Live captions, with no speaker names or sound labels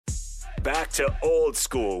Back to old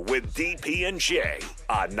school with DP and J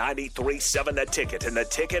on 93.7 The Ticket and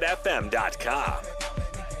theticketfm.com.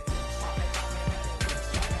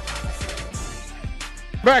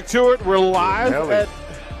 Back to it. We're live at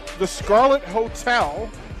the Scarlet Hotel,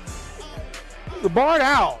 the Barn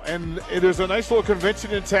Owl, and it is a nice little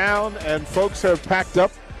convention in town, and folks have packed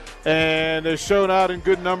up and they're showing out in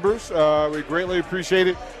good numbers. We greatly appreciate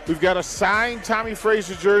it. We've got a signed Tommy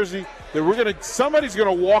Frazier jersey that somebody's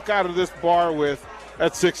gonna walk out of this bar with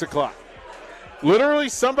at 6 o'clock. Literally,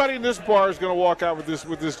 somebody in this bar is gonna walk out with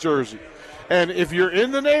this jersey. And if you're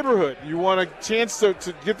in the neighborhood, you want a chance to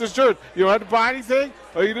get this jersey, you don't have to buy anything.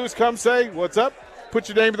 All you do is come say, what's up, put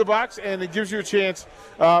your name in the box, and it gives you a chance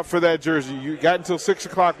for that jersey. You got until 6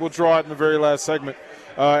 o'clock. We'll draw it in the very last segment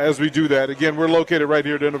as we do that. Again, we're located right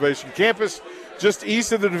here at Innovation Campus, just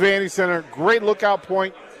east of the Devaney Center. Great lookout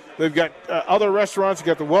point. They've got other restaurants. You've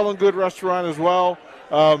got the Well and Good restaurant as well.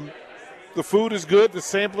 The food is good. The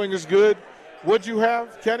sampling is good. What'd you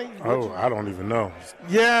have, Kenny? I don't even know.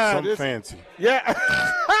 Yeah. Something fancy. Yeah.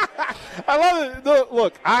 I love it.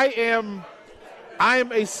 Look, I am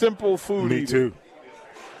a simple food eater. Me too.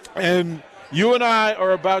 And you and I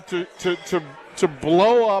are about to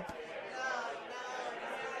blow up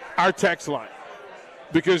our text line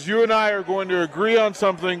because you and I are going to agree on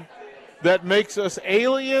something that makes us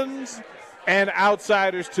aliens and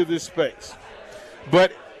outsiders to this space.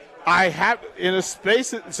 But I have in a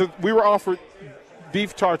space so we were offered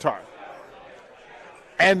beef tartare,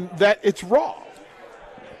 and that it's raw.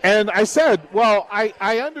 And I said, well,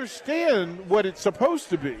 I understand what it's supposed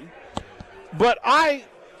to be, but I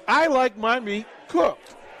like my meat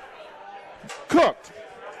cooked. Cooked.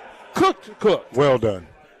 Well done.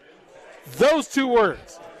 Those two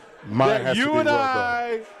words. Mine has to be you well and done.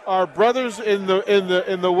 I are brothers in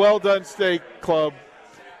the well done steak club.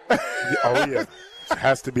 Oh yeah. It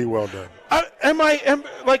has to be well done. I'm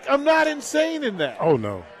not insane in that. Oh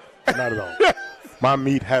no. Not at all. My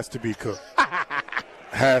meat has to be cooked.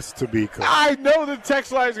 Has to be cooked. I know the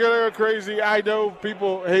text line is going to go crazy. I know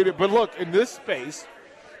people hate it. But look, in this space,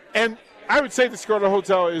 and I would say the Scarlet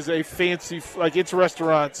Hotel is a fancy, like its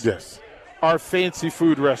restaurants are fancy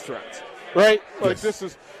food restaurants, right? Like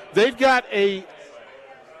they've got a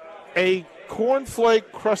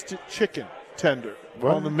cornflake crusted chicken tender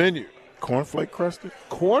on the menu. Cornflake crusted?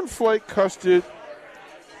 Cornflake crusted,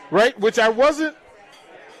 right, which I wasn't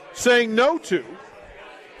saying no to.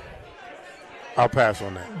 I'll pass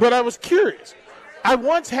on that. But I was curious. I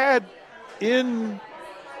once had in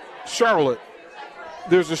Charlotte,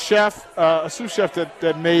 there's a chef, a sous chef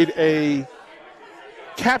that made a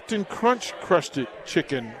Captain Crunch crusted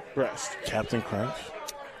chicken breast. Captain Crunch?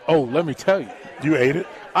 Oh, let me tell you. You ate it?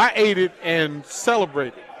 I ate it and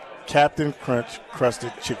celebrated. Captain Crunch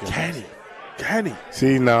crusted chicken. Kenny.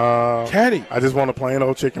 See, nah. Kenny. I just want a plain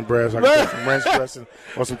old chicken breast. I can put some ranch dressing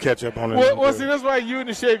or some ketchup on it. Well, see, that's why you in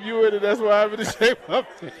the shape you in, and that's why I'm in the shape I'm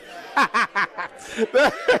in.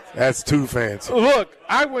 That's too fancy. Look,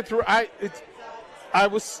 I went through. I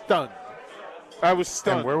was stunned.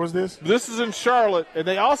 And where was this? This is in Charlotte, and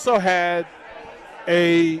they also had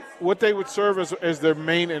what they would serve as their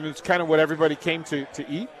main, and it's kind of what everybody came to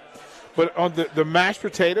eat. But on the mashed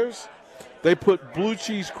potatoes, they put blue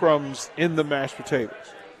cheese crumbs in the mashed potatoes.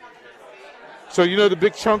 So you know the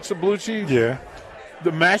big chunks of blue cheese? Yeah.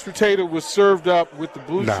 The mashed potato was served up with the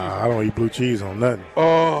blue cheese. Nah, I don't eat blue cheese on nothing.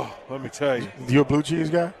 Oh, let me tell you. You a blue cheese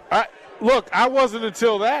guy? Look, I wasn't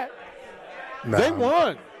until that. Nah. They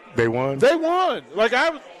won. They won? They won. Like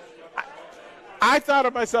I thought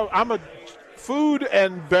of myself, I'm a food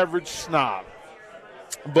and beverage snob.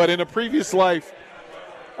 But in a previous life,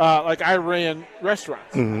 I ran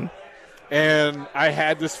restaurants. Mm-hmm. And I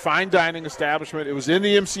had this fine dining establishment. It was in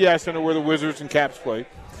the MCI Center where the Wizards and Caps played.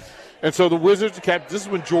 And so the Wizards and Caps, this is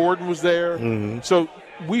when Jordan was there. Mm-hmm. So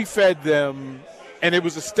we fed them, and it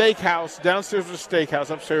was a steakhouse. Downstairs was a steakhouse.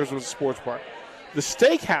 Upstairs was a sports bar. The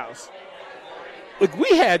steakhouse, like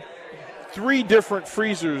we had 3 different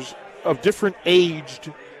freezers of different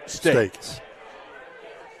aged steaks.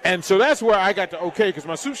 And so that's where I got the okay, because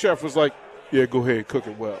my sous chef was like, yeah, go ahead, cook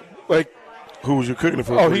it well. Like, who was you cooking it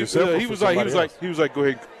for? Oh, for yourself he was like, go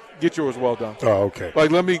ahead, get yours well done. Oh, okay.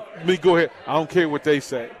 Like, let me go ahead. I don't care what they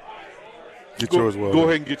say. Yours well Go done.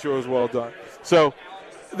 ahead and get yours well done. So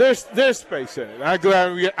there's space in it.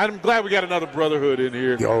 I'm glad we got another brotherhood in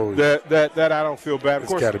here. Oh, that I don't feel bad.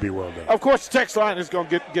 It's got to be well done. Of course, the text line is going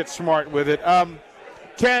to get smart with it.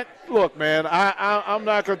 Kent, look, man,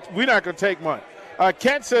 we're not going to take money.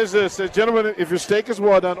 Kent says this, gentlemen, if your steak is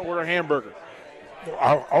well done, order a hamburger.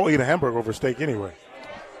 I'll eat a hamburger over steak anyway.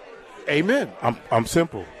 Amen. I'm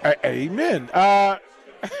simple. Amen.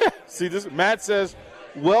 See this? Matt says,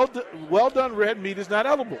 well done red meat is not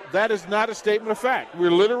edible. That is not a statement of fact.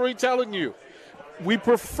 We're literally telling you. We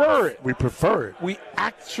prefer it. We prefer it. We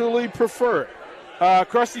actually prefer it.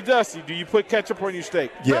 Krusty Dusty, do you put ketchup on your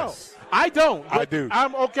steak? Yes. No, I don't. I do.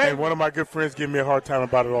 I'm okay. And one of my good friends give me a hard time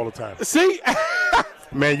about it all the time. See?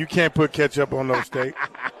 Man, you can't put ketchup on those steaks.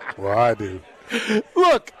 Well, I do.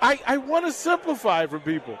 Look, I want to simplify for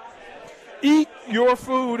people. Eat your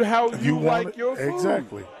food how you like your food.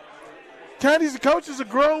 Exactly. Connie's the coach is a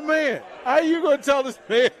grown man. How are you going to tell this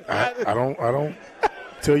man? I don't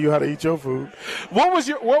tell you how to eat your food. What was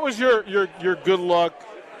your good luck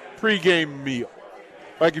pregame meal?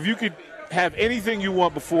 Like if you could have anything you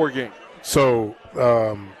want before game. So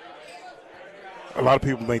a lot of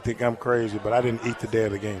people may think I'm crazy, but I didn't eat the day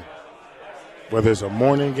of the game. Whether it's a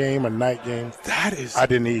morning game, a night game, I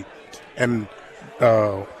didn't eat. And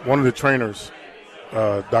one of the trainers,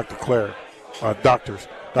 Dr. Claire, Dr.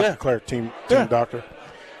 Claire, team doctor,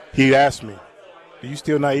 he asked me, do you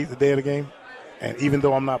still not eat the day of the game? And even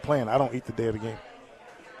though I'm not playing, I don't eat the day of the game.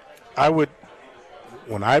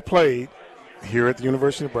 When I played here at the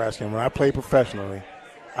University of Nebraska, and when I played professionally,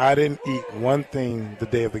 I didn't eat one thing the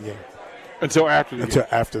day of the game. Until after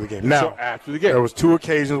the game. Now, after the game. There was 2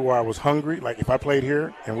 occasions where I was hungry. Like if I played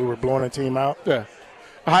here and we were blowing a team out. Yeah.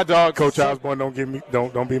 A hot dog. Coach Osborne, don't be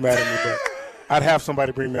mad at me, but I'd have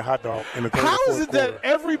somebody bring me a hot dog in the third or fourth quarter. How is it that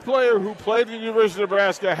every player who played at the University of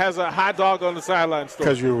Nebraska has a hot dog on the sideline store?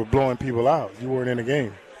 Because you were blowing people out. You weren't in the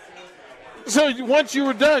game. So once you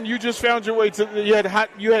were done, you just found your way to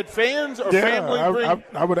you had fans or family.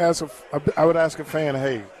 I would ask a fan,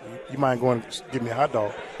 hey, you mind going and give me a hot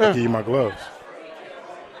dog? I'll give you my gloves.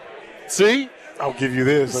 See, I'll give you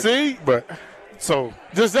this. See, but so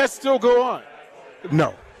does that still go on?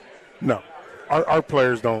 No. Our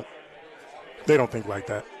players don't. They don't think like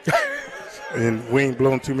that. And we ain't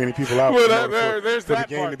blowing too many people out. Well, there's for that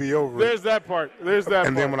the game part. To be over. There's that part.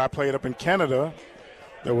 And then when I played up in Canada,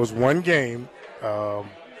 there was one game. We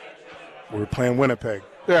were playing Winnipeg.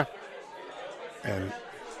 Yeah. And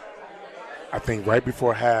I think right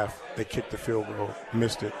before half, they kicked the field goal,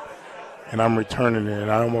 missed it. And I'm returning it,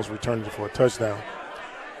 and I almost returned it for a touchdown.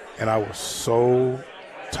 And I was so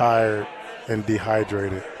tired and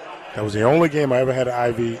dehydrated. That was the only game I ever had an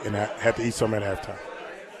IV, and I had to eat something at halftime.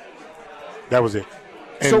 That was it.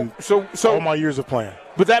 And so all my years of playing.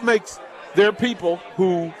 But there are people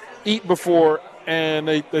who eat before and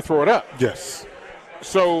they throw it up. Yes.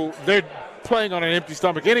 So they're playing on an empty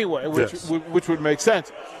stomach anyway, which would make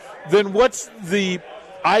sense. Then what's the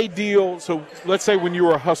ideal? So let's say when you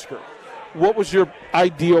were a Husker, what was your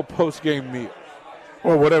ideal post-game meal?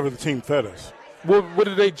 Well, whatever the team fed us. What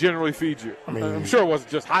did they generally feed you? I mean, I'm sure it wasn't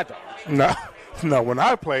just hot dogs. No. When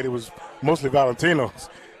I played, it was mostly Valentinos.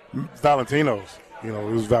 You know,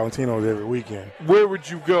 it was Valentinos every weekend. Where would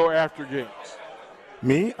you go after games?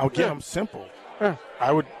 Me? I'll get them simple. Yeah.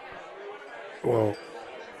 I would. Well,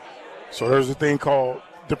 so there's a thing called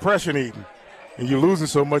depression eating. And you're losing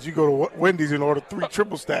so much, you go to Wendy's and order 3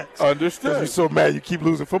 triple stacks. Understood. Because you're so mad you keep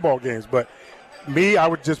losing football games. But me, I'd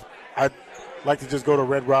like to just go to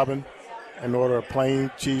Red Robin and order a plain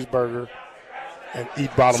cheeseburger and eat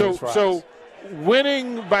bottomless fries. So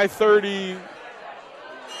winning by 30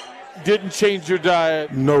 didn't change your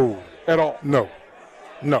diet? No. At all? No.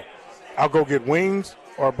 I'll go get wings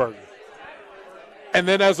or a burger. And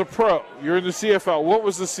then as a pro, you're in the CFL. What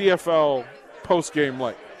was the CFL post-game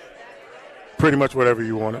like? Pretty much whatever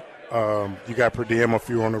you wanted. You got per diem. If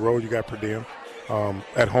you're on the road, you got per diem.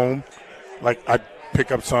 At home, like I'd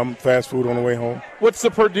pick up some fast food on the way home. What's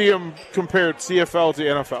the per diem compared CFL to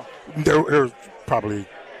NFL? There's probably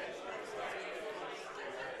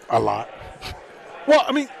a lot. Well,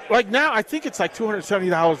 I mean, like now, I think it's like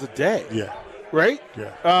 $270 a day. Yeah. Right?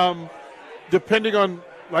 Yeah. Depending on,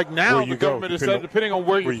 like now, the government has said depending on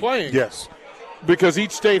where you're playing. Yes. Because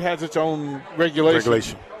each state has its own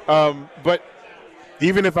regulation. But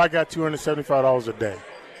even if I got $275 a day,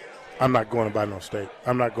 I'm not going to buy no steak.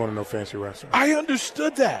 I'm not going to no fancy restaurant. I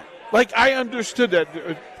understood that.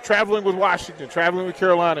 Traveling with Washington, traveling with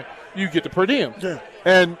Carolina, you get the per diem. Yeah.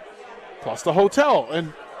 And plus the hotel.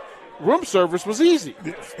 And room service was easy.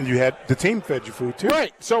 And you had the team fed you food, too.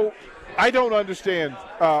 Right. So I don't understand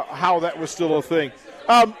how that was still a thing.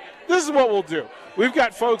 This is what we'll do. We've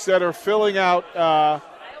got folks that are filling out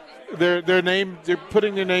their name. They're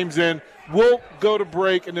putting their names in. We'll go to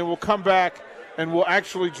break, and then we'll come back, and we'll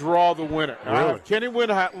actually draw the winner. Really? Kenny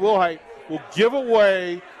Wilhite will give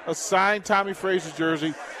away a signed Tommy Frazier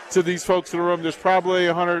jersey to these folks in the room. There's probably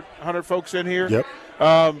 100 folks in here. Yep.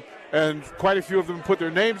 And quite a few of them put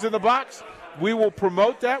their names in the box. we will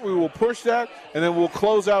promote that, we will push that, and then we'll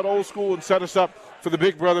close out Old School and set us up for the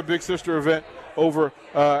Big Brother, Big Sister event over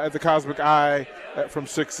at the Cosmic Eye from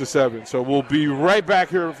 6 to 7. So we'll be right back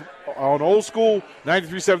here on Old School,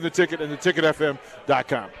 93.7 The Ticket and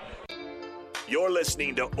theticketfm.com. You're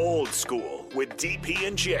listening to Old School with DP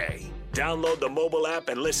and J. Download the mobile app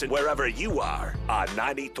and listen wherever you are on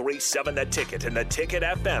 93.7 The Ticket and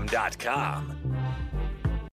theticketfm.com.